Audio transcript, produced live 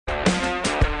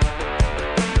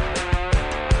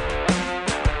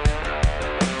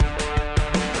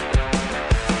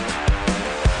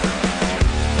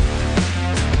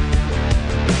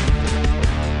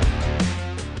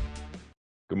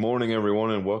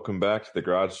Welcome back to the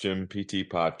Garage Gym PT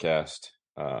podcast.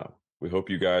 We hope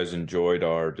you guys enjoyed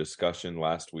our discussion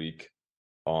last week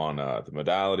on the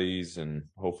modalities, and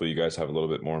hopefully, you guys have a little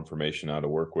bit more information now to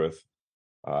work with.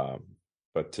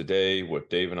 But today, what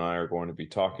Dave and I are going to be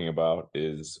talking about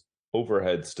is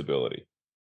overhead stability.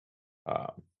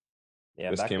 Um, Yeah,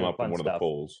 this back came to the up in fun one of the stuff.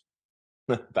 polls.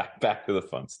 Back to the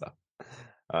fun stuff.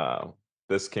 Uh,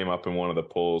 this came up in one of the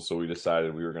polls, so we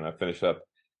decided we were going to finish up.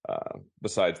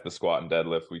 Besides the squat and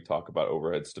deadlift, we talk about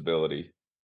overhead stability.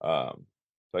 So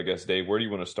I guess, Dave, where do you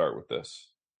want to start with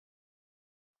this?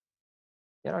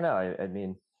 Yeah, I don't know. I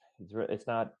mean, it's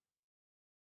not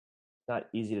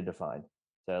easy to define.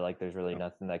 So like, there's really No.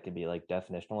 nothing that could be like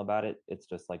definitional about it. It's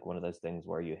just like one of those things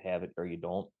where you have it or you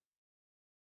don't,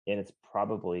 and it's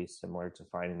probably similar to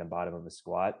finding the bottom of a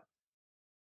squat.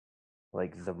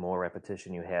 Like the more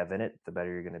repetition you have in it, the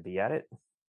better you're going to be at it,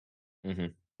 Hmm.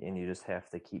 and you just have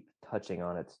to keep touching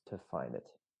on it to find it.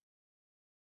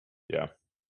 Yeah,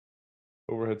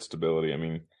 overhead stability. I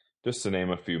mean, just to name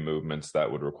a few movements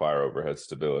that would require overhead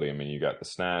stability. I mean, you got the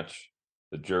snatch,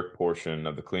 the jerk portion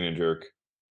of the clean and jerk,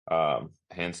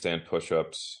 handstand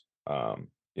push-ups,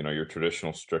 your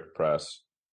traditional strict press.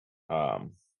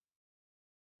 Um,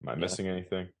 am I Yeah, missing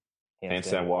anything? handstand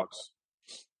Handstand walks. walks.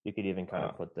 You could even kind Uh,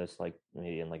 of put this like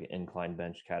maybe in like an incline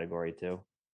bench category too.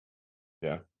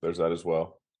 yeah, there's that as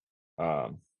well.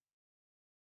 Um,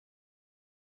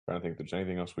 Trying to think if there's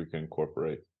anything else we can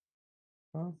incorporate.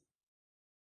 Well,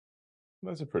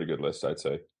 that's a pretty good list, I'd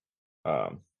say.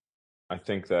 Um, I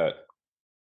think that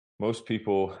most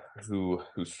people who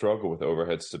struggle with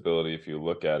overhead stability, if you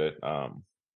look at it, I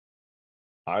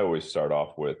always start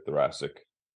off with thoracic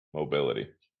mobility.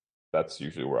 That's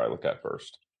usually where I look at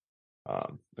first. I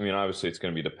mean, obviously, it's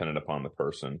going to be dependent upon the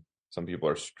person. Some people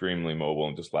are extremely mobile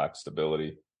and just lack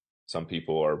stability. Some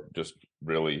people are just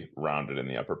really rounded in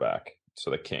the upper back, so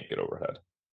they can't get overhead.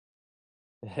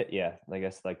 Yeah, I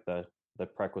guess like the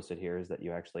prerequisite here is that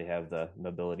you actually have the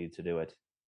mobility to do it,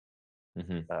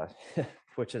 Hmm. uh,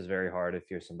 which is very hard if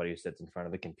you're somebody who sits in front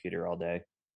of a computer all day,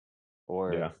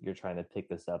 or Yeah. you're trying to pick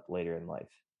this up later in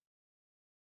life.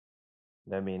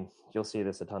 I mean, you'll see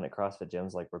this a ton at CrossFit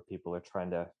gyms, like where people are trying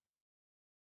to,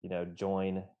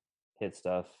 join, hit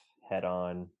stuff head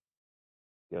on,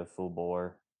 go full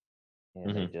bore,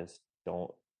 and they Hmm. just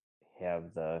don't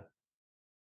have the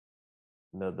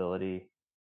mobility,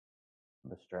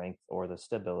 the strength, or the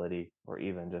stability, or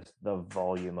even just the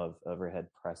volume of overhead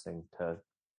pressing to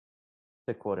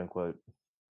quote unquote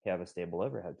have a stable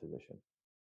overhead position.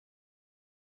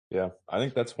 Yeah. I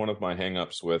think that's one of my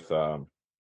hangups with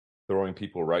throwing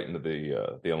people right into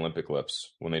the Olympic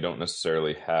lifts when they don't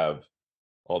necessarily have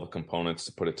all the components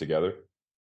to put it together.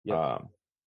 Yep. Um,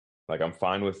 like I'm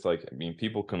fine with like I mean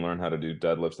people can learn how to do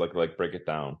deadlifts like break it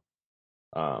down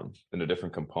into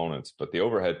different components, but the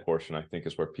overhead portion I think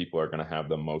is where people are going to have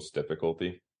the most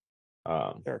difficulty.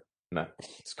 Um, Sure. and that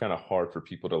it's kind of hard for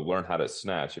people to learn how to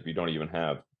snatch if you don't even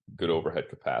have good overhead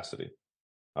capacity.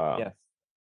 Yeah. Um, I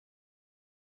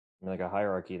mean, like a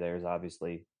hierarchy there is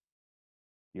obviously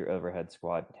your overhead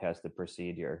squat has to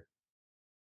precede your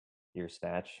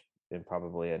snatch, and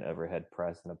probably an overhead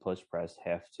press and a push press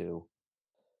have to,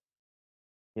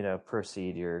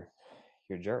 precede your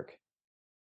jerk.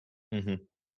 mhm.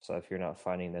 So if you're not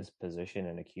finding this position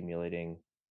and accumulating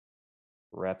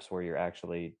reps where you're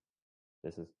actually,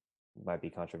 this is might be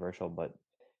controversial, but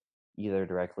either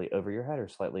directly over your head or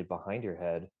slightly behind your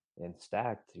head and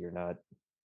stacked, you're not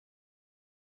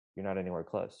anywhere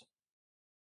close.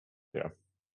 Yeah.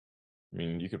 I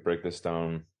mean, you could break this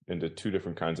down into two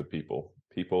different kinds of people.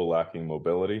 People lacking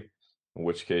mobility, in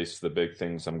which case the big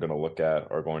things I'm going to look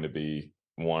at are going to be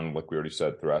one, like we already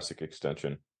said, thoracic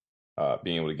extension,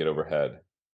 being able to get overhead.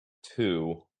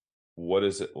 Two, what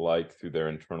is it like through their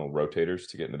internal rotators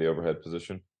to get into the overhead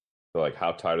position? So like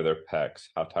how tight are their pecs?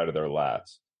 How tight are their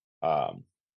lats? Um,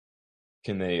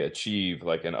 can they achieve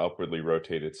like an upwardly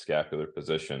rotated scapular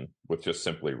position with just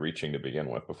simply reaching to begin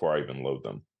with before I even load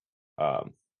them?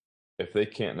 Um, if they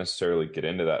can't necessarily get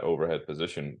into that overhead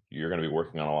position, you're going to be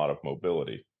working on a lot of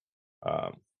mobility.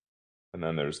 Um, and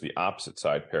then there's the opposite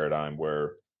side paradigm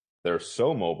where they're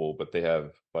so mobile, but they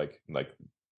have like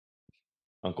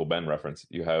Uncle Ben reference.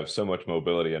 You have so much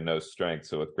mobility and no strength.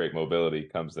 So with great mobility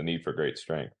comes the need for great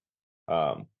strength.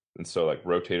 And so like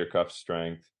rotator cuff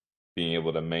strength, being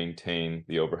able to maintain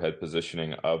the overhead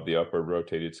positioning of the upper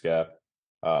rotated scap,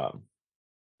 um,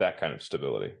 that kind of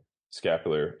stability,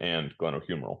 scapular and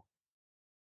glenohumeral.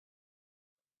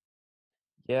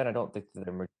 Yeah, and I don't think that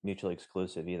they're mutually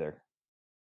exclusive either.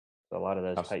 So a lot of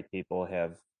those How's- tight people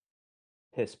have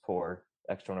piss poor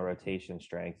external rotation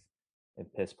strength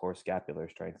and piss poor scapular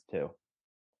strength too.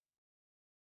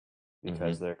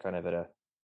 because they're kind of at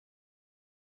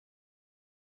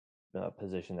a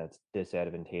position that's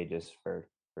disadvantageous for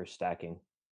stacking.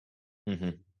 Hmm.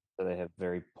 So they have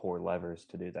very poor levers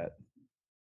to do that.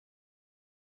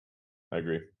 I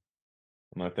agree.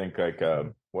 And I think like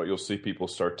what you'll see people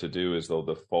start to do is they'll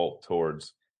default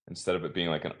towards, instead of it being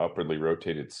like an upwardly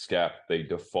rotated scap, they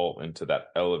default into that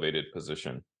elevated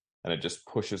position, and it just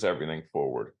pushes everything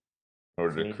forward in So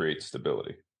order to create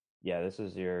stability. yeah, this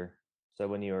is your, so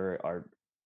when you are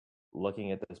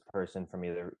looking at this person from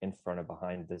either in front or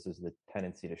behind, this is the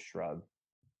tendency to shrug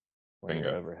when you're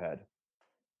Bingo. overhead.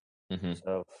 Hmm.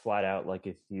 So flat out, like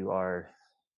if you are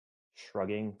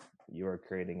shrugging, you are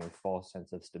creating a false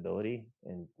sense of stability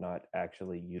and not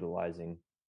actually utilizing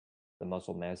the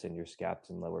muscle mass in your scaps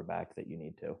and lower back that you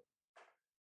need to.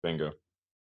 Bingo. And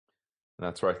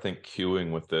that's where I think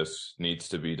cueing with this needs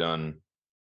to be done.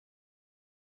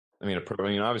 I mean,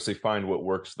 obviously find what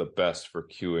works the best for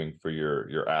cueing for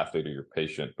your athlete or your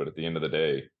patient, but at the end of the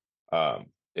day,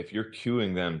 if you're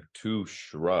cueing them to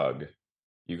shrug,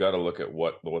 you got to look at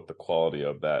what the quality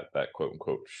of that quote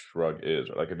unquote shrug is.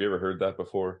 Like, have you ever heard that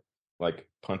before? Like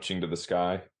punching to the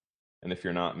sky, and if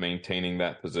you're not maintaining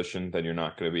that position, then you're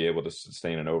not going to be able to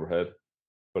sustain an overhead.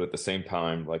 But at the same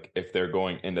time, like if they're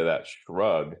going into that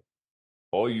shrug,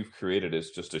 all you've created is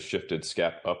just a shifted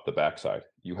scap up the backside.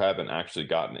 You haven't actually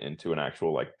gotten into an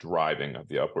actual like driving of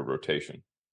the upward rotation.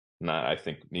 And that I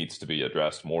think needs to be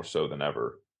addressed more so than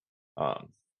ever, um,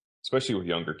 especially with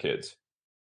younger kids.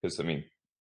 Because I mean,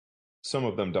 some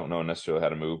of them don't know necessarily how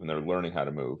to move and they're learning how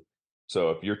to move.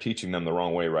 So if you're teaching them the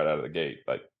wrong way right out of the gate,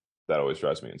 like that always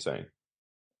drives me insane.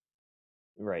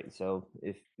 Right. So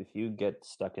if you get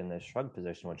stuck in this shrug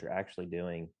position, what you're actually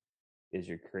doing is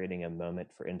you're creating a moment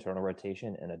for internal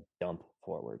rotation and a dump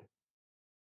forward.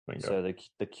 Bingo. So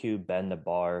the cue bend the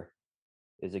bar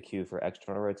is a cue for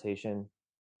external rotation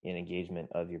and engagement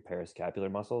of your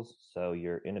parascapular muscles. So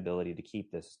your inability to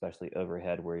keep this, especially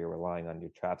overhead where you're relying on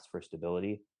your traps for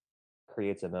stability,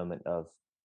 creates a moment of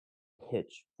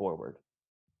pitch forward.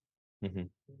 Hmm.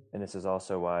 And this is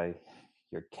also why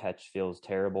your catch feels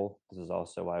terrible. This is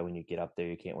also why when you get up there,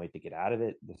 you can't wait to get out of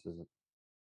it. This is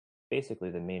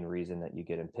basically the main reason that you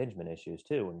get impingement issues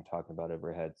too when you're talking about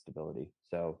overhead stability.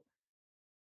 So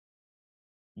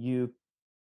you,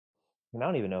 and I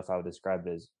don't even know if I would describe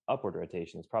it as upward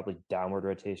rotation. It's probably downward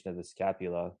rotation of the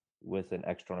scapula with an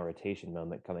external rotation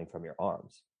moment coming from your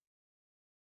arms.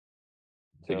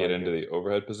 To So get like into the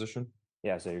overhead position,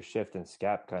 yeah, so your shift and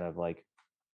scap kind of like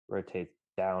rotates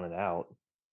down and out,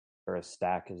 or a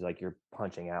stack is like you're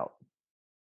punching out.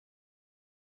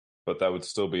 but that would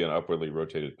still be an upwardly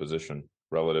rotated position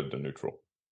relative to neutral.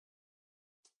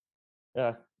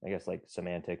 Yeah, I guess like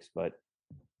semantics, but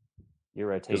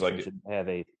your Because rotation like, should have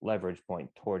a leverage point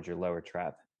towards your lower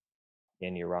trap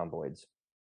in your rhomboids.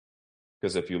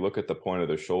 because if you look at the point of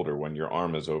the shoulder when your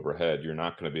arm is overhead, you're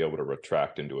not going to be able to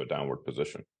retract into a downward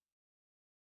position.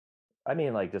 I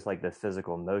mean, like just like the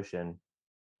physical motion,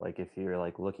 like if you're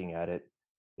like looking at it,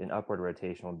 an upward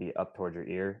rotation would be up towards your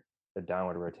ear. The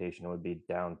downward rotation would be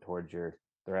down towards your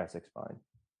thoracic spine.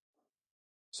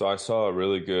 So I saw a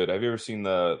really good. Have you ever seen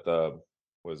the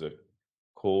was it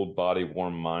Cold Body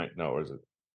Warm Mind? No, or is it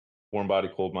Warm Body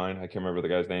Cold Mind? I can't remember the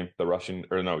guy's name. The Russian,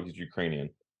 or no, he's Ukrainian.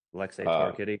 Alexei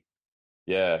Uh, Torkiddy.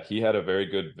 yeah, he had a very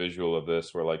good visual of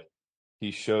this where like he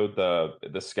showed the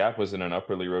scap was in an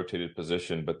upwardly rotated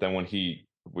position, but then when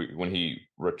he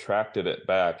retracted it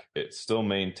back, it still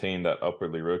maintained that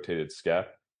upwardly rotated scap.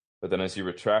 But then as he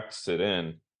retracts it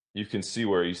in, you can see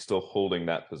where he's still holding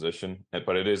that position,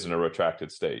 but it is in a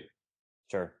retracted state.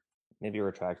 Sure. Maybe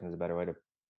retraction is a better way to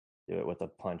do it with a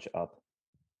punch up.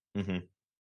 Hmm.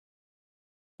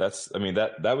 I mean,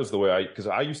 that was the way because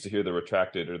I used to hear the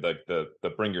retracted or the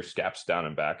bring your scaps down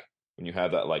and back when you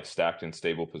have that like stacked and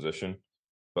stable position.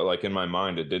 But like in my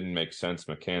mind, it didn't make sense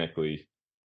mechanically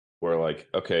where like,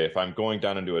 okay, if I'm going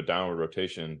down into a downward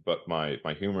rotation, but my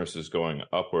humerus is going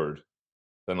upward,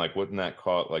 then like wouldn't that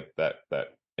cause like that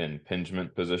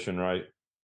impingement position, right?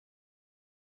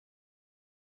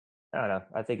 I don't know.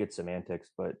 I think it's semantics,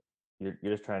 but you're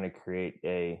just trying to create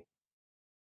a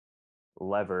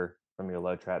lever from your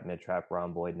low trap, mid trap,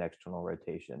 rhomboid, and external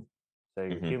rotation. So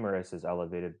your Hmm. humerus is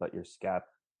elevated, but your scap,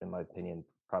 in my opinion,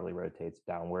 probably rotates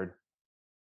downward.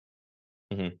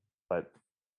 Hmm. But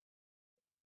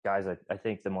guys, I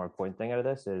think the more important thing out of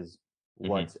this is Hmm.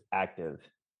 what's active.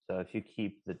 So if you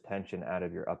keep the tension out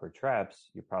of your upper traps,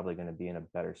 you're probably going to be in a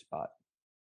better spot.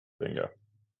 Bingo.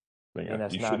 Bingo. And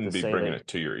that's You not to shouldn't be say bringing that it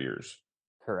to your ears.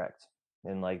 correct.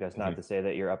 And like that's not Hmm. to say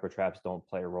that your upper traps don't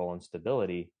play a role in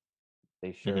stability.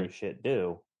 They sure Hmm. as shit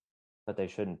do, but they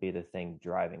shouldn't be the thing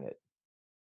driving it.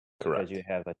 because you Correct.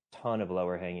 have a ton of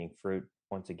lower hanging fruit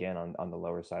once again on the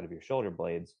lower side of your shoulder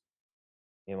blades.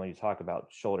 And when you talk about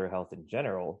shoulder health in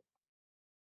general,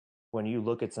 when you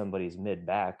look at somebody's mid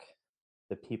back,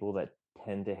 the people that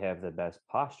tend to have the best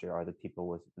posture are the people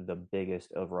with the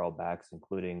biggest overall backs,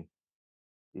 including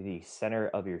the center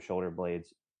of your shoulder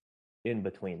blades in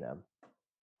between them.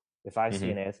 If I see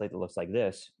Hmm. an athlete that looks like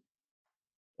this,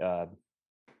 uh,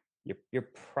 you're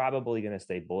probably going to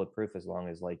stay bulletproof as long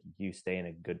as like you stay in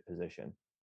a good position.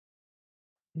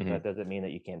 Hmm. That doesn't mean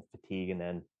that you can't fatigue and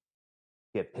then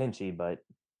get pinchy, but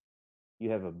you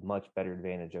have a much better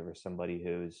advantage over somebody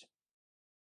who's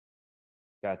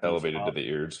got these Elevated to the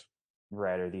ears.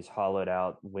 these hollowed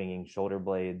out winging shoulder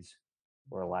blades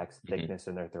or lacks Hmm. thickness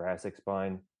in their thoracic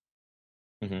spine.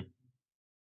 Hmm.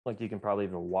 Like you can probably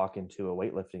even walk into a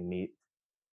weightlifting meet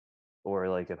or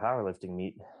like a powerlifting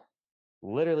meet,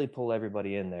 literally pull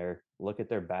everybody in there, look at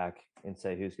their back, and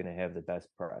say who's going to have the best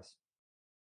press.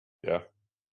 Yeah.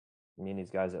 I mean,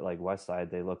 these guys at like Westside,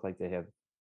 they look like they have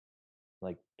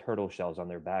like turtle shells on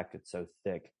their back. It's so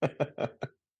thick.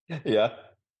 Yeah.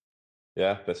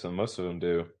 Yeah. That's what most of them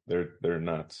do. They're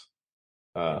nuts.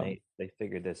 And Um, they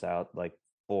figured this out like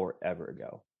forever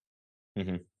ago.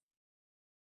 mhm.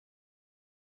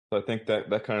 So I think that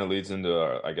that kind of leads into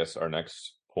our, I guess our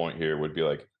next point here would be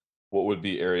like, what would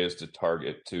be areas to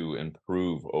target to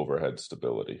improve overhead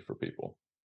stability for people?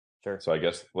 Sure. So I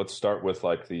guess let's start with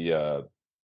like the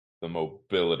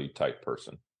mobility type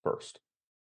person first.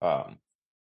 Um,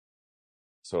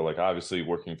 so like obviously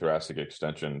working thoracic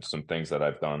extension, some things that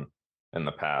I've done in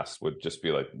the past would just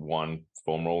be like one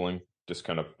foam rolling, just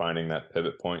kind of finding that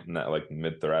pivot point in that like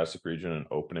mid thoracic region and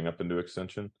opening up into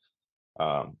extension.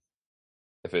 Um,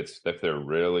 if they're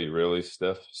really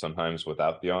stiff, sometimes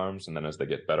without the arms, and then as they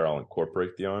get better, I'll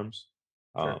incorporate the arms.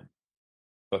 Sure. Um,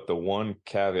 but the one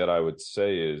caveat I would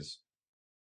say is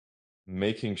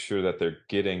making sure that they're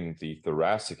getting the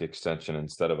thoracic extension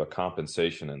instead of a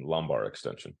compensation and lumbar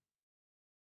extension,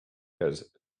 because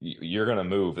you're going to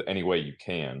move any way you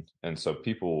can, and so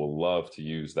people will love to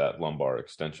use that lumbar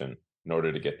extension in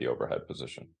order to get the overhead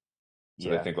position. So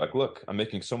they Yeah. think like, look, I'm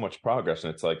making so much progress,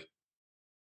 and it's like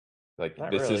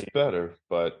Not this is really. better,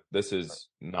 but this is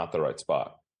not the right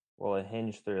spot. Well, a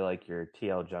hinge through like your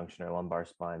TL junction or lumbar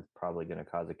spine is probably going to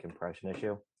cause a compression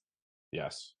issue.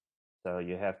 Yes. So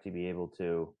you have to be able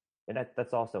to, and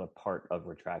that's also a part of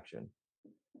retraction,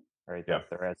 right? Yeah. That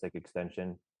thoracic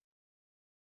extension.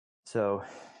 So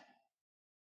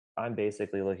I'm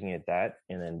basically looking at that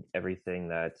and then everything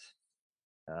that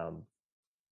um,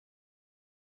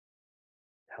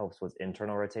 helps with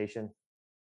internal rotation.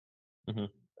 Hmm.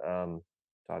 So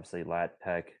obviously lat,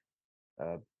 pec,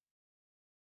 uh,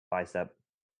 bicep,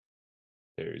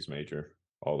 Aries major,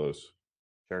 all those.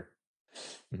 sure.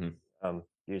 Hmm.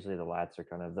 Usually the lats are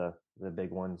kind of the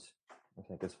big ones, I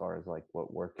think, as far as like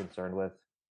what we're concerned with.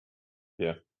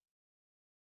 Yeah,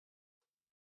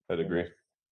 I'd And agree.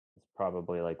 that's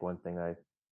probably like one thing I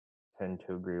tend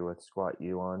to agree with Squat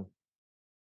U on.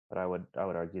 But I would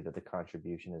argue that the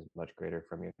contribution is much greater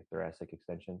from your thoracic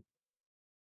extension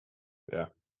Yeah,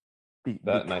 Be-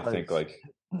 that and I think because like,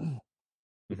 mhm,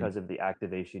 because of the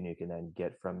activation you can then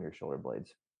get from your shoulder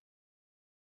blades.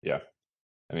 yeah.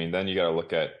 I mean, then you got to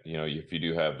look at, if you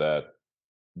do have that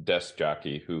desk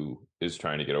jockey who is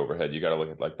trying to get overhead, you got to look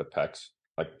at like the pecs,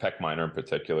 like pec minor in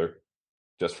particular,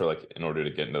 just for like in order to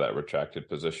get into that retracted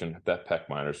position. That pec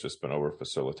minor's just been over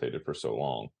facilitated for so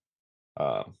long.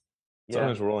 Um, Yeah,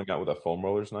 Sometimes rolling out with a foam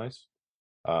roller is nice,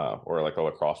 or like a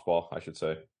lacrosse ball, I should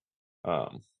say.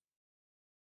 Um,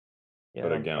 yeah.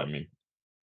 but And again, I I'm mean,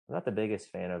 not the biggest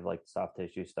fan of like soft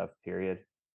tissue stuff. Period.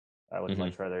 I would mhm,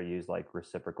 much rather use like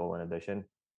reciprocal inhibition.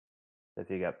 If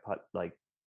you got like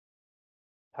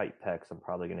tight pecs, I'm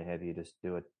probably going to have you just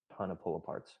do a ton of pull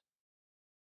aparts.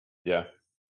 yeah,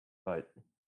 But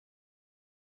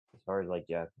as far as like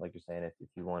yeah, like you're saying, if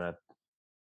you want to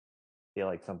feel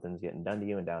like something's getting done to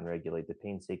you and down regulate the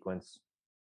pain sequence,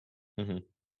 hmm,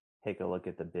 take a look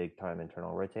at the big time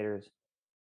internal rotators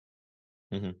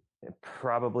hmm, and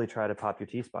probably try to pop your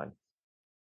T spine.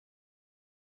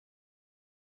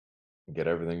 get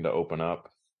everything to open up.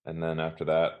 And then after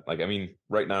that, like, I mean,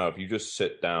 right now, if you just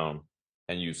sit down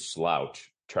and you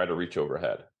slouch, try to reach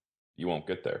overhead, you won't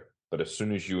get there. But as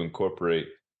soon as you incorporate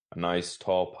a nice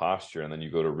tall posture and then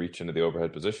you go to reach into the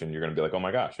overhead position, you're going to be like, oh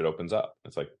my gosh, it opens up.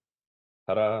 It's like,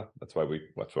 ta-da. That's why we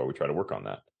try to work on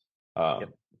that. Yep.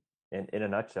 In a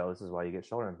nutshell, this is why you get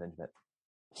shoulder impingement.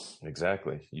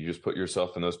 Exactly. You just put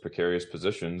yourself in those precarious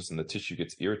positions and the tissue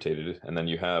gets irritated. And then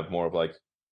you have more of like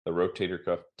the rotator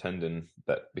cuff tendon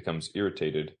that becomes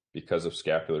irritated because of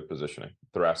scapular positioning,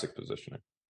 thoracic positioning.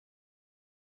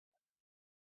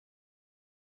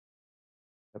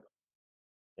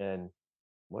 And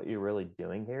what you're really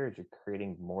doing here is you're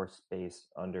creating more space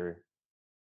under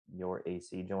your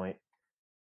AC joint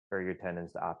for your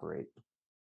tendons to operate.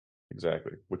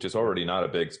 Exactly. Which is So, already not a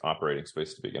big operating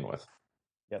space to begin with.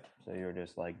 yep. So you're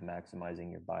just like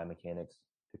maximizing your biomechanics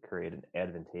to create an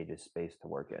advantageous space to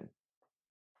work in.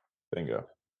 Bingo.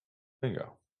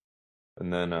 Bingo.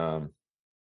 And then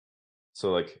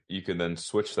so like you can then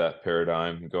switch that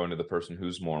paradigm and go into the person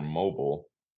who's more mobile.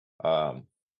 Um,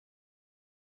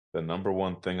 the number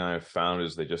one thing I have found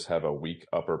is they just have a weak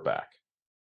upper back.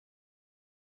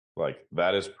 Like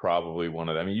that is probably one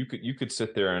of them. I mean, you could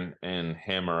sit there and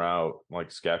hammer out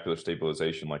like scapular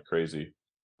stabilization like crazy,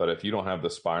 but if you don't have the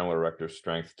spinal erector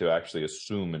strength to actually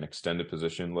assume an extended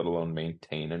position, let alone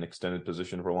maintain an extended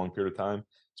position for a long period of time,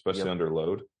 especially Yep. under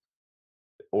load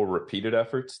or repeated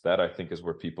efforts, that I think is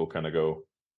where people kind of go,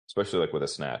 especially like with a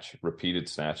snatch, repeated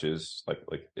snatches,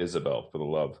 like Isabel, for the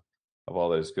love of all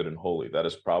that is good and holy. That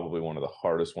is probably one of the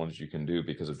hardest ones you can do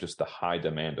because of just the high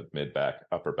demand of mid back,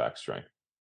 upper back strength.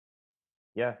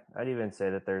 Yeah. I'd even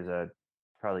say that there's a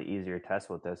probably easier test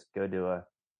with this. Go do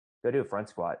a front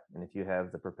squat, and if you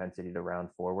have the propensity to round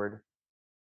forward,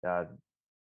 uh,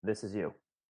 this is you.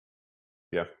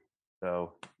 Yeah.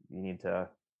 So you need to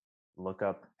look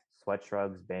up sweat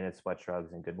shrugs, banded sweat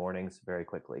shrugs, and good mornings very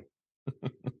quickly.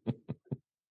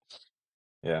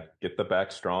 Yeah, get the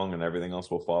back strong and everything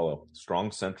else will follow.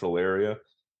 Strong central area,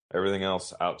 everything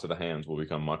else out to the hands will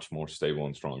become much more stable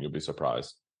and strong. You'll be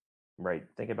surprised. Right.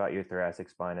 Think about your thoracic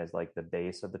spine as like the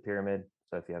base of the pyramid.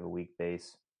 So if you have a weak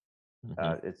base,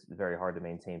 Hmm. it's very hard to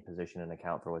maintain position and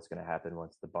account for what's going to happen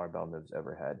once the barbell moves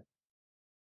overhead,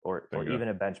 or Bingo. even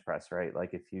a bench press. Right.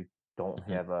 Like if you don't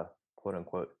Hmm. have a quote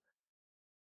unquote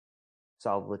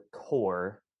solid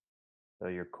core. So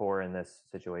your core in this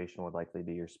situation would likely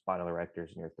be your spinal erectors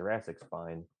and your thoracic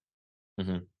spine.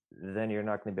 Hmm. Then you're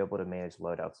not going to be able to manage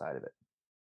load outside of it.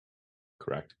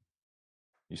 Correct.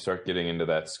 You start getting into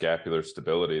that scapular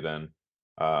stability, then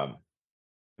I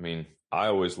mean, I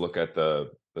always look at the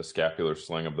scapular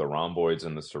sling of the rhomboids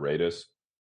and the serratus.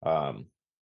 Um,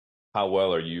 how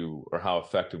well are you, or how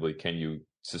effectively can you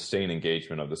sustain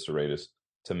engagement of the serratus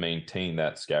to maintain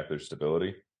that scapular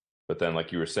stability? But then,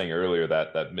 like you were saying earlier,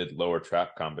 that mid lower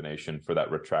trap combination for that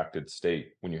retracted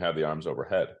state when you have the arms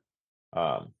overhead,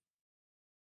 um,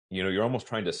 you're almost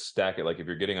trying to stack it. Like if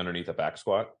you're getting underneath a back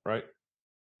squat, right?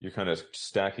 You're kind of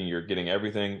stacking, you're getting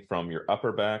everything from your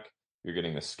upper back, you're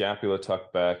getting the scapula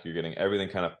tucked back, you're getting everything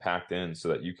kind of packed in so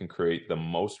that you can create the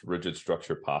most rigid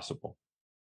structure possible.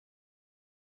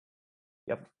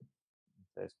 Yep.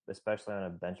 Especially on a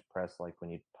bench press, like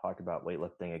when you talk about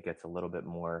weightlifting, it gets a little bit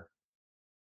more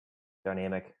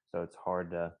dynamic. So it's hard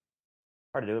to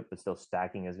do it, but still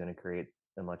stacking is going to create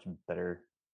a much better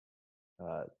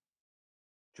uh,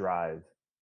 drive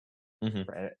Hmm.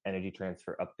 for energy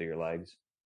transfer up through your legs.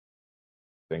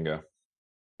 Bingo.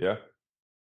 Yeah.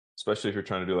 Especially if you're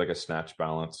trying to do like a snatch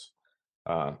balance.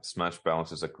 Snatch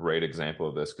balance is a great example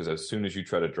of this because as soon as you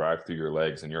try to drive through your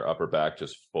legs and your upper back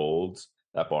just folds,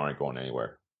 that bar ain't going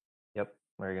anywhere. Yep.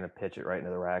 Where you're going to pitch it right into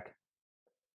the rack.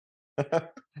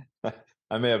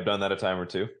 I may have done that a time or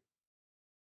two.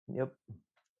 Yep.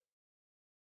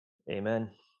 Amen.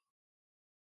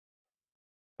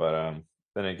 But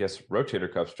then I guess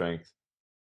rotator cuff strength.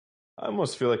 I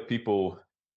almost feel like people,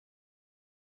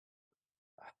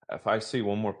 if I see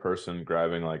one more person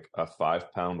grabbing like a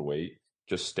 5 pound weight,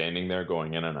 just standing there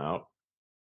going in and out,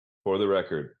 for the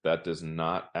record, that does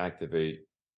not activate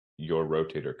your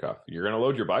rotator cuff. You're going to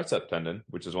load your bicep tendon,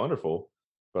 which is wonderful,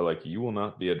 but like you will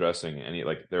not be addressing any,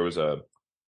 like there was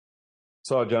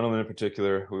saw a gentleman in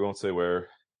particular, we won't say where,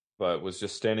 but was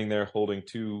just standing there holding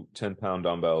two 10-pound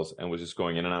dumbbells and was just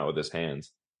going in and out with his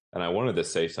hands. And I wanted to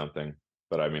say something,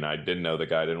 but I mean, I didn't know the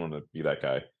guy, I didn't want to be that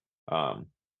guy. Um,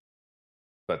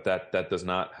 but that does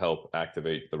not help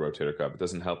activate the rotator cuff. It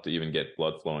doesn't help to even get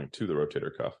blood flowing to the rotator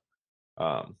cuff.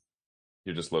 Um,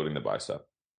 you're just loading the bicep.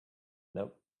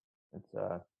 Nope. It's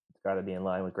got to be in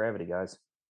line with gravity, guys,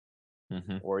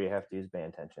 Hmm. or you have to use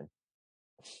band tension.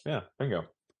 Yeah, bingo.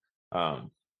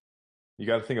 Um, you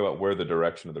got to think about where the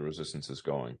direction of the resistance is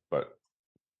going. But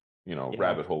Yeah.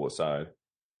 rabbit hole aside,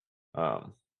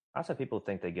 um, Also, people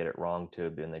think they get it wrong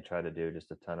too, and they try to do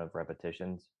just a ton of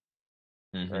repetitions,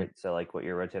 hmm right? So, like, what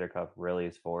your rotator cuff really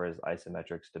is for is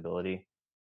isometric stability.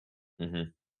 hmm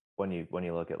When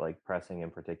you look at like pressing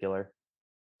in particular,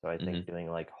 so I hmm think doing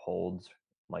like holds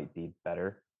might be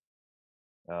better.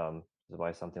 This is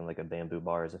why something like a bamboo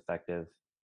bar is effective.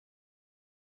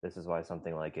 This is why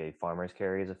something like a farmer's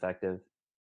carry is effective.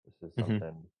 This is hmm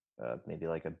something maybe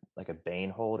like a Bain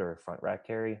hold or a front rack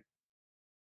carry.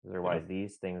 yeah, Otherwise,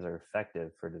 these things are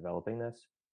effective for developing this.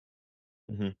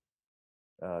 Hmm.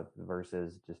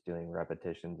 versus just doing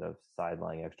repetitions of side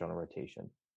lying external rotation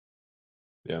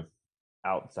Yeah.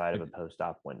 outside of a Like, post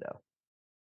op window.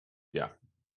 yeah.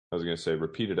 I was going to say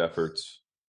repeated efforts.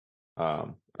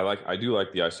 I do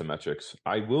like the isometrics.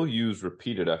 I will use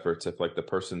repeated efforts if like the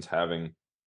person's having,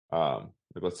 like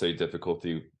let's say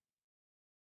difficulty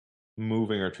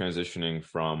moving or transitioning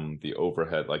from the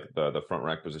overhead, like the front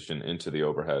rack position into the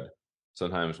overhead.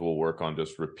 Sometimes we'll work on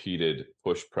just repeated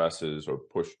push presses or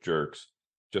push jerks,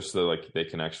 just so like they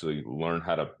can actually learn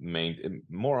how to maintain.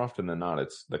 More often than not,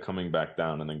 it's the coming back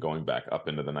down and then going back up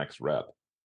into the next rep.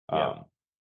 Yeah. Um,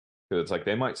 because it's like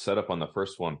they might set up on the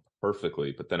first one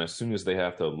perfectly, but then as soon as they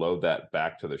have to load that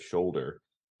back to the shoulder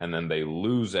and then they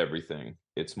lose everything,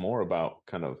 it's more about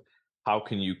kind of how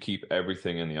can you keep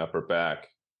everything in the upper back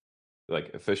like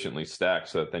efficiently stacked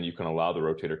so that then you can allow the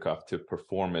rotator cuff to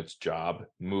perform its job,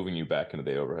 moving you back into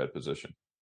the overhead position,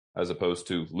 as opposed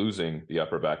to losing the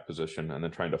upper back position and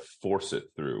then trying to force it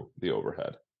through the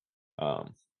overhead.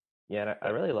 Um, Yeah. And I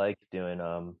really like doing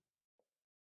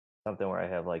something where I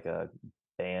have like a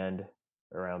band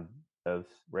around both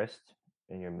wrists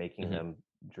and you're making mhm, them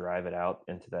drive it out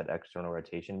into that external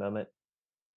rotation moment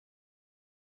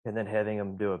and then having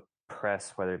them do a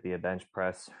press, whether it be a bench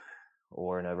press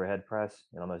or an overhead press,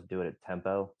 and almost do it at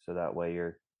tempo. So that way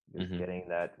you're mhm, getting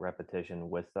that repetition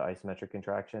with the isometric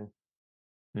contraction.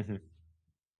 mhm.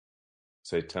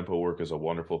 Say tempo work is a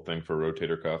wonderful thing for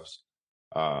rotator cuffs.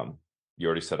 Um, you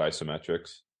already said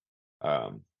isometrics.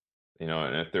 Um,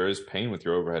 and if there is pain with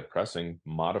your overhead pressing,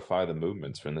 modify the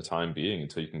movements for the time being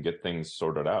until you can get things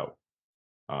sorted out.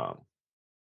 Um,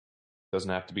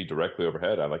 doesn't have to be directly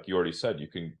overhead. Like you already said, you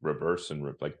can reverse and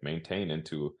like maintain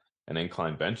into an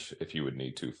incline bench if you would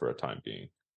need to for a time being.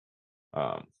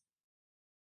 Um,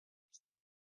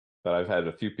 but I've had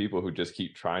a few people who just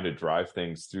keep trying to drive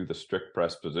things through the strict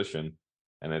press position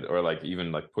or like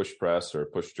even like push press or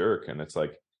push jerk. And it's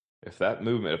like, if that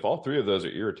movement, if all three of those are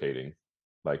irritating,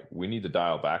 like we need to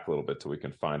dial back a little bit till we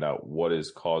can find out what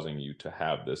is causing you to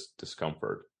have this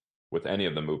discomfort with any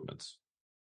of the movements.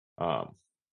 Um,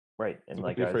 Right. And don't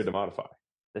like be afraid guys, to modify.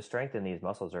 the strength in these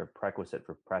muscles are prerequisite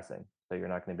for pressing. So you're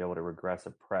not going to be able to regress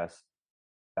a press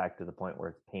back to the point where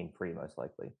it's pain free, most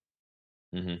likely,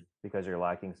 Hmm. because you're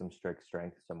lacking some strict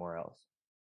strength somewhere else.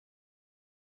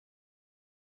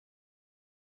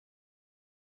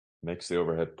 Makes the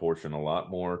overhead portion a lot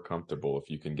more comfortable if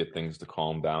you can get things to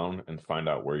calm down and find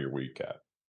out where you're weak at.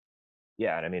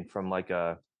 Yeah. And I mean, from like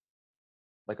a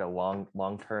long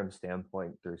term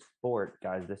standpoint through sport,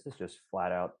 guys, this is just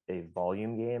flat out a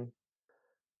volume game.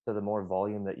 So the more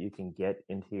volume that you can get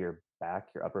into your back,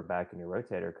 your upper back, and your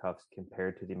rotator cuffs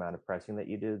compared to the amount of pressing that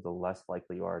you do, the less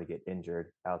likely you are to get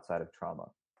injured outside of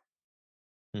trauma.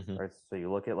 Hmm. Right. So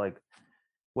you look at like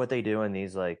what they do in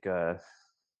these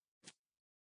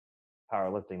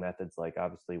powerlifting methods. Like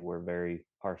obviously we're very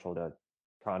partial to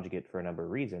conjugate for a number of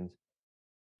reasons,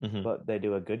 Hmm. but they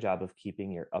do a good job of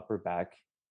keeping your upper back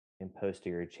and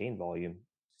posterior chain volume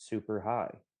super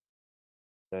high.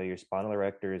 So your spinal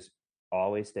erectors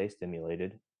always stay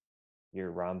stimulated.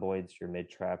 Your rhomboids, your mid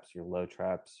traps, your low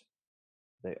traps,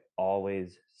 they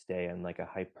always stay in like a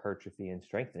hypertrophy and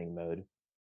strengthening mode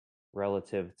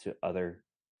relative to other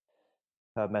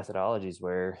methodologies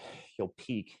where you'll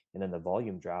peak and then the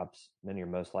volume drops. And then you're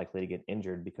most likely to get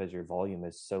injured because your volume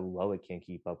is so low it can't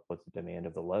keep up with the demand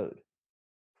of the load.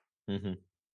 Hmm.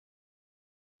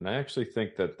 And I actually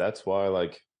think that that's why,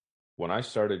 like, when I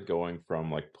started going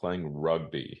from like playing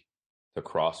rugby to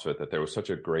CrossFit, that there was such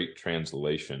a great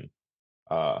translation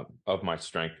of my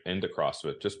strength into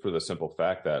CrossFit, just for the simple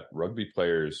fact that rugby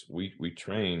players, we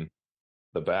train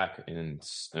the back in an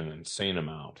insane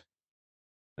amount.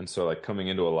 And so like coming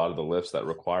into a lot of the lifts that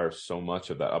require so much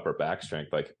of that upper back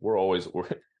strength, like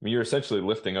I mean, you're essentially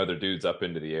lifting other dudes up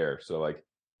into the air. So like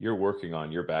you're working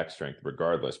on your back strength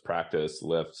regardless, practice,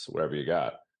 lifts, whatever you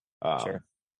got. Sure.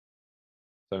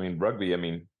 So I mean, rugby, I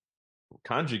mean,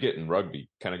 conjugate and rugby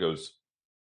kind of goes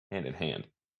hand in hand.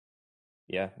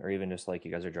 Yeah. Or even just like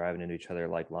you guys are driving into each other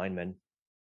like linemen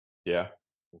Yeah.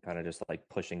 and kind of just like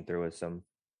pushing through with some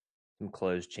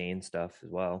closed chain stuff as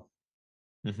well.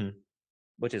 Hmm.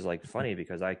 Which is like funny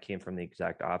because I came from the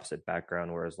exact opposite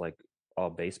background where it was like all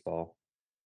baseball.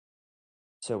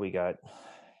 So we got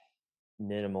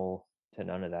minimal to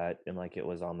none of that. And like it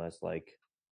was almost like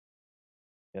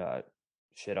uh,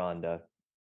 shit on to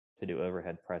do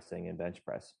overhead pressing and bench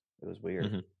press. It was weird.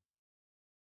 Hmm.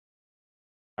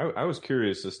 I was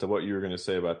curious as to what you were going to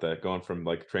say about that, going from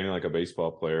like training like a baseball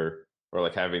player or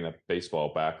like having a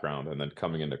baseball background and then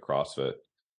coming into CrossFit.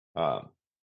 Um,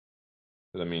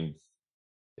 I mean,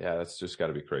 yeah, that's just got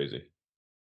to be crazy.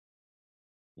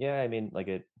 Yeah, I mean, like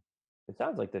it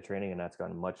sounds like the training and that's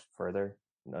gone much further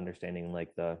in understanding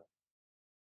like the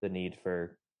need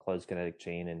for closed kinetic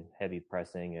chain and heavy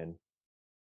pressing and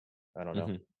I don't know,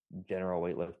 Hmm. general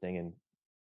weightlifting. And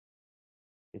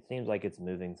it seems like it's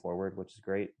moving forward, which is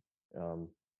great. Um,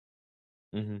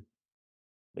 Hmm.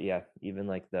 but yeah, even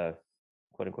like the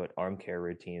quote unquote arm care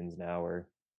routines now are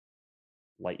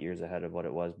light years ahead of what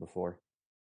it was before.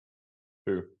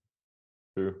 True.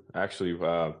 True. Actually,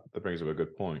 that brings up a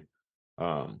good point.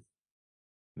 Um,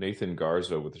 Nathan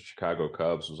Garza with the Chicago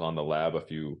Cubs was on the lab a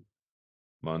few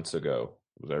months ago.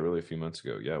 Was that really a few months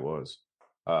ago? Yeah, it was.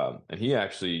 And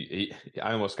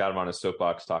I almost got him on his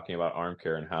soapbox talking about arm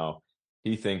care and how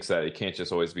he thinks that it can't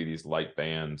just always be these light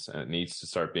bands and it needs to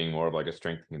start being more of like a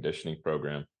strength and conditioning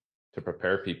program to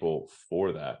prepare people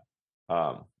for that.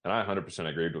 And I 100%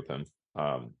 agreed with him.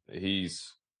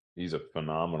 He's a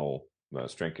phenomenal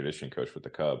strength conditioning coach with the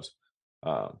Cubs.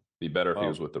 Be better if he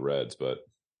was Well, with the Reds, but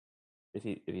if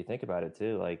you think about it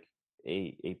too, like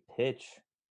a pitch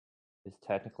is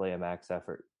technically a max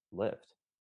effort lift,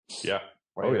 yeah.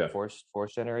 Oh right? Or yeah.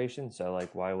 force generation. So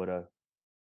like, why would a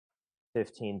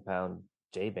 15-pound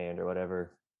J band or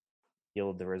whatever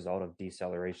yield the result of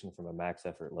deceleration from a max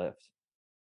effort lift?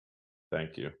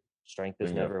 Thank you. Strength is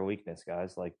Bingo. never a weakness,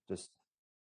 guys. Like, just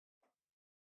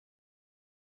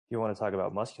if you want to talk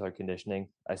about muscular conditioning,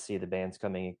 I see the bands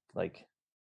coming like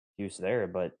use there,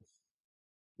 but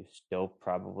you still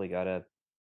probably got to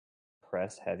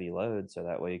press heavy load so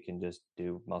that way you can just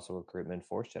do muscle recruitment,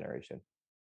 force generation.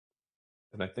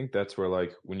 And I think that's where,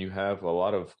 like, when you have a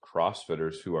lot of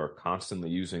CrossFitters who are constantly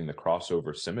using the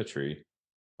crossover symmetry,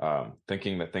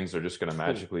 thinking that things are just going to Ooh,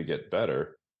 magically get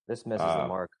better, this misses the uh,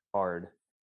 mark hard.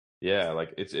 yeah,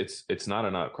 like it's not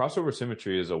enough. Crossover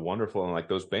symmetry is a wonderful, and like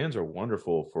those bands are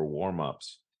wonderful for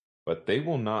warm-ups, but they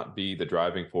will not be the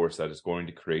driving force that is going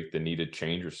to create the needed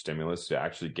change or stimulus to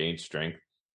actually gain strength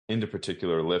into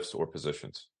particular lifts or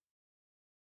positions.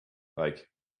 Like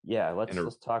Yeah, in let's a,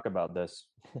 let's talk about this.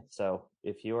 So,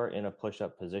 if you are in a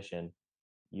push-up position,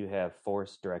 you have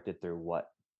force directed through what?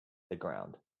 The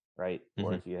ground, right?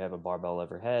 Or Mhm, if you have a barbell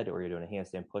overhead or you're doing a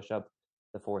handstand push-up,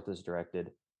 the force is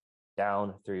directed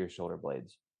down through your shoulder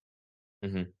blades.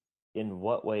 mhm. In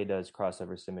what way does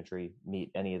crossover symmetry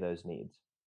meet any of those needs?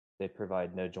 They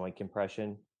provide no joint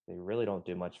compression. They really don't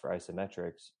do much for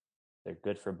isometrics. They're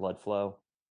good for blood flow,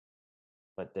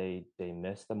 but they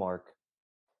miss the mark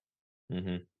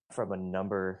Mhm. from a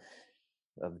number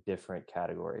of different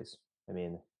categories. I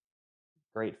mean,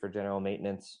 great for general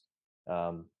maintenance,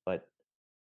 but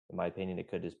in my opinion, it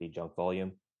could just be junk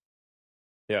volume.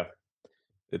 Yeah,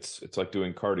 it's like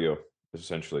doing cardio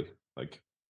essentially. Like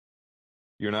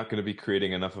you're not going to be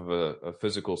creating enough of a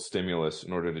physical stimulus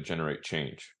in order to generate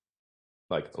change.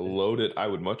 Like load it, I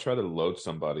would much rather load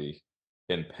somebody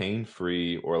in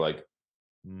pain-free or like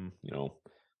you know,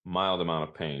 mild amount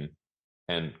of pain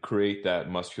and create that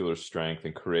muscular strength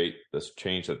and create this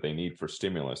change that they need for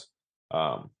stimulus,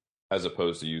 um, as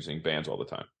opposed to using bands all the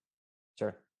time.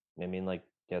 Sure. I mean, like,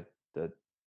 yeah, the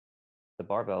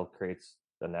barbell creates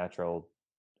the natural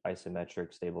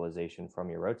isometric stabilization from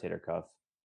your rotator cuff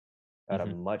at a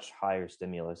Hmm. much higher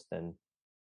stimulus than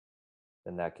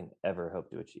that can ever hope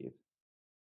to achieve.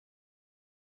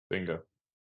 Bingo,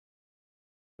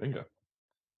 bingo.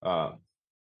 Um,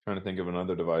 Trying to think of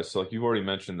another device. So, like you've already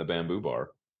mentioned the bamboo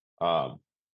bar. Um,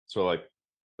 so, like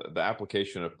the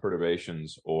application of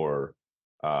perturbations or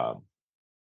um,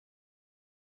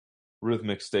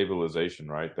 rhythmic stabilization,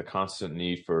 right? The constant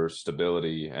need for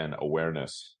stability and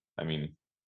awareness. I mean,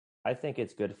 I think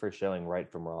it's good for showing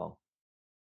right from wrong,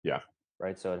 yeah.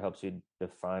 right? So it helps you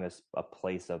define a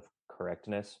place of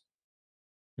correctness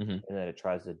Hmm. and then it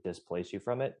tries to displace you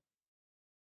from it,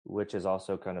 which is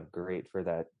also kind of great for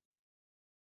that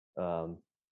um,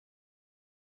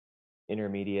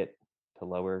 intermediate to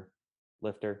lower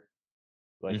lifter.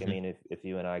 Like, I Hmm. mean, if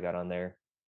you and I got on there,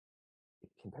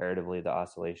 comparatively, the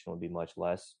oscillation would be much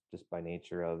less just by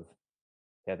nature of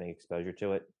having exposure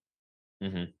to it.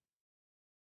 Hmm.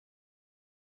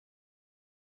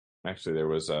 Actually, there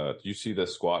was did you see the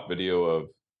squat video of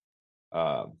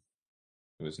um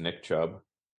it was Nick Chubb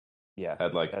Yeah,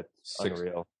 had that's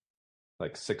unreal.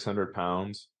 600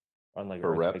 pounds On like an per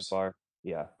earthquake reps bar.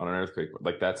 Yeah. on an earthquake.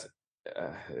 Like that's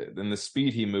then the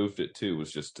speed he moved it to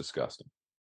was just disgusting.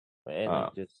 And Uh,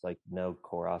 like just like no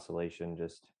core oscillation,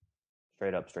 just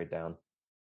straight up, straight down.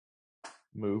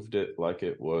 Moved it like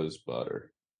it was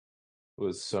butter. It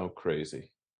was so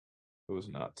crazy. It was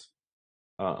nuts.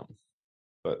 Um,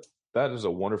 but that is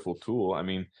a wonderful tool. I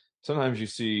mean, sometimes you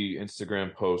see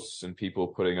Instagram posts and people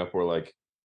putting up where like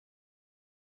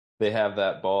they have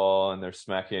that ball and they're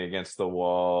smacking it against the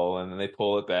wall, and then they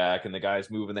pull it back, and the guy's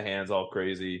moving the hands all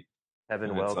crazy, Kevin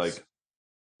and it's Welks. like,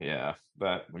 yeah,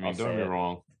 that I I'll mean, don't say get me it.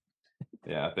 wrong,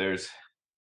 yeah, there's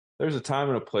a time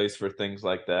and a place for things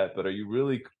like that, but are you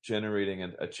really generating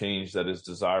a change that is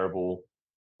desirable,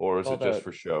 or is Well, it just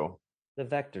for show? the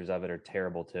vectors of it are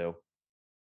terrible too.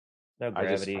 No I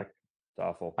just gravity. It's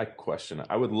awful. I question it.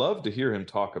 I would love to hear him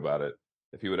talk about it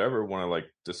if he would ever want to like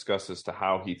discuss as to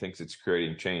how he thinks it's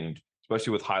creating change,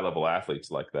 especially with high level athletes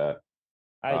like that.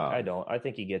 I Um, don't. I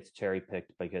think he gets cherry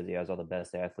picked because he has all the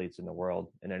best athletes in the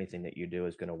world, and anything that you do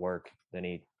is going to work. Then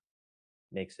he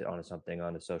makes it onto something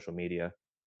onto social media,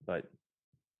 but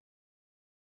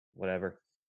whatever.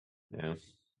 yeah,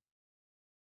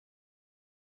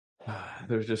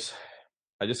 there's just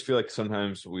I just feel like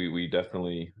sometimes we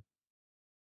definitely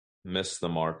miss the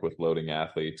mark with loading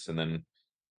athletes, and then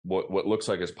what looks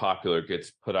like is popular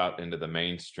gets put out into the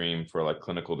mainstream for like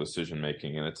clinical decision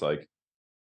making, and it's like,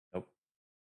 Nope.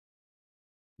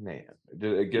 man,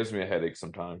 it gives me a headache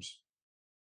sometimes.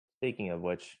 Speaking of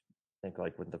which, I think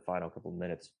like with the final couple of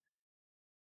minutes,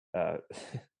 uh,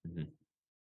 Mhm.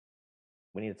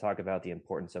 we need to talk about the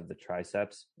importance of the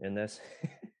triceps in this.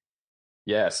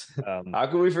 Yes, um, how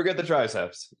can we forget the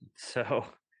triceps? so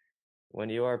when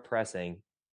you are pressing,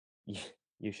 you,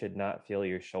 you should not feel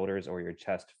your shoulders or your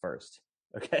chest first.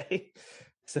 Okay.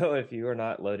 So if you are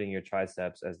not loading your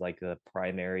triceps as like the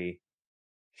primary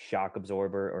shock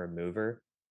absorber or mover,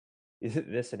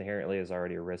 this inherently is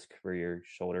already a risk for your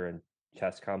shoulder and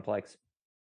chest complex.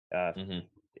 Hmm.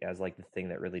 As like the thing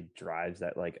that really drives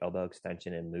that like elbow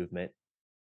extension and movement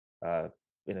uh,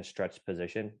 in a stretched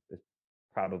position is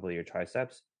probably your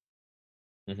triceps.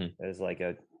 Hmm. As like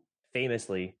a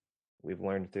famously, we've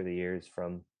learned through the years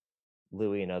from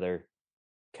Louis and other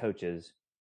coaches,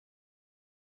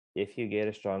 if you get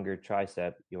a stronger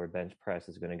tricep, your bench press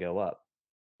is going to go up.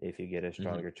 If you get a Hmm.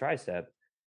 stronger tricep,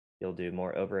 you'll do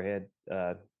more overhead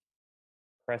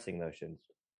pressing motions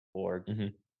or Hmm.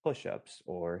 push-ups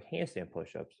or handstand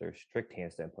push-ups or strict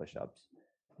handstand push-ups.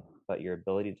 But your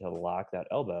ability to lock that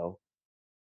elbow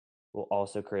will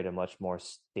also create a much more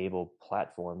stable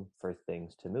platform for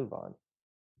things to move on.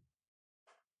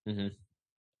 Hmm.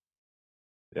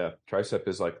 Yeah, tricep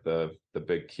is like the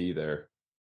big key there.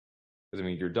 Because I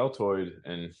mean, your deltoid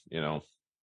and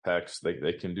pecs,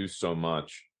 they can do so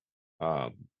much,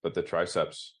 but the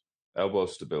triceps, elbow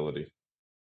stability.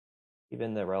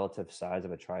 Even the relative size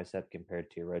of a tricep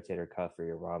compared to your rotator cuff or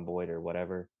your rhomboid or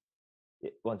whatever,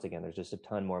 once again, there's just a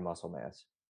ton more muscle mass.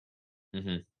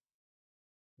 Hmm.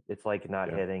 It's like not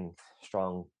Yeah, hitting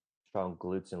strong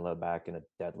glutes and low back in a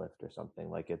deadlift or something.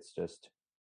 Like it's just,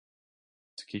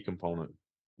 it's a key component.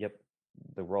 yep,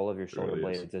 the role of your It shoulder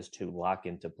really is. blades is to lock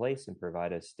into place and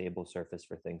provide a stable surface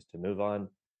for things to move on.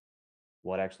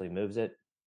 What actually moves it?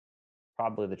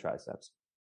 Probably the triceps.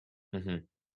 Hmm.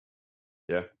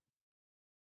 Yeah,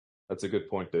 that's a good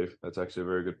point, Dave. That's actually a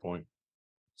very good point.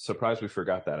 Surprised we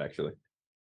forgot that actually.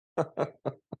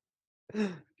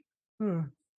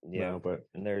 Yeah. No, but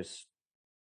And there's,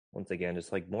 once again,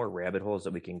 just like more rabbit holes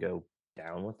that we can go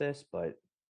down with this, but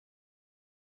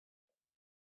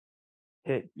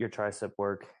hit your tricep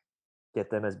work,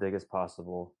 get them as big as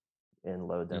possible, and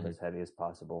load them mhm. as heavy as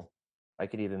possible. I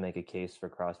could even make a case for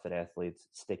CrossFit athletes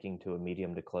sticking to a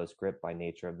medium to close grip by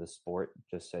nature of the sport,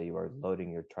 just so you are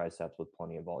loading your triceps with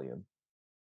plenty of volume.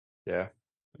 Yeah.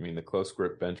 I mean, the close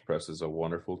grip bench press is a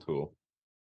wonderful tool.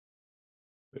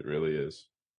 It really is.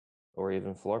 Or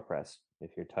even floor press.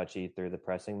 If you're touchy through the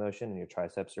pressing motion and your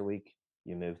triceps are weak,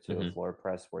 you move to a Hmm. floor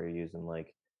press where you're using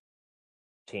like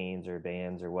chains or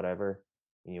bands or whatever,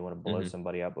 and you want to blow Hmm.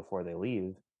 somebody out before they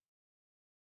leave,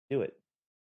 do it.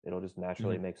 It'll just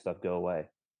naturally Hmm. make stuff go away.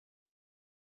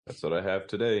 That's what I have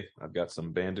today. I've got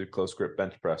some banded close grip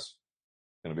bench press.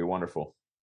 Going to be wonderful.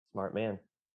 Smart man.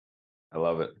 I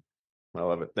love it. I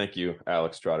love it. Thank you,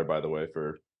 Alex Trotter, by the way,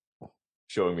 for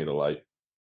showing me the light.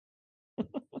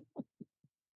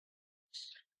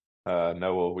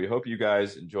 No, well, we hope you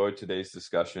guys enjoyed today's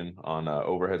discussion on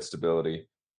overhead stability.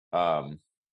 Um,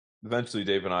 Eventually,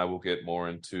 Dave and I will get more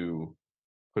into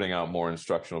putting out more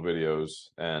instructional videos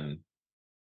and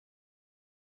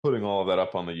putting all of that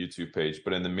up on the YouTube page.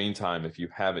 But in the meantime, if you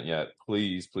haven't yet,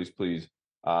 please, please, please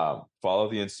follow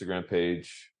the Instagram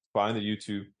page, find the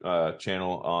YouTube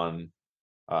channel on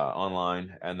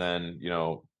online, and then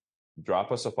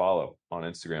drop us a follow on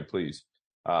Instagram, please.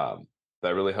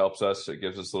 That really helps us. It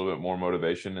gives us a little bit more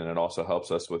motivation, and it also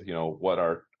helps us with what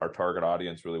our target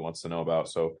audience really wants to know about.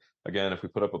 So again, if we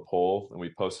put up a poll and we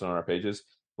post it on our pages,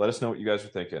 let us know what you guys are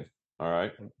thinking. All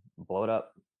right, Blow it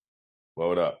up.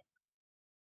 blow it up.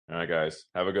 All right, guys,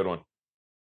 have a good one.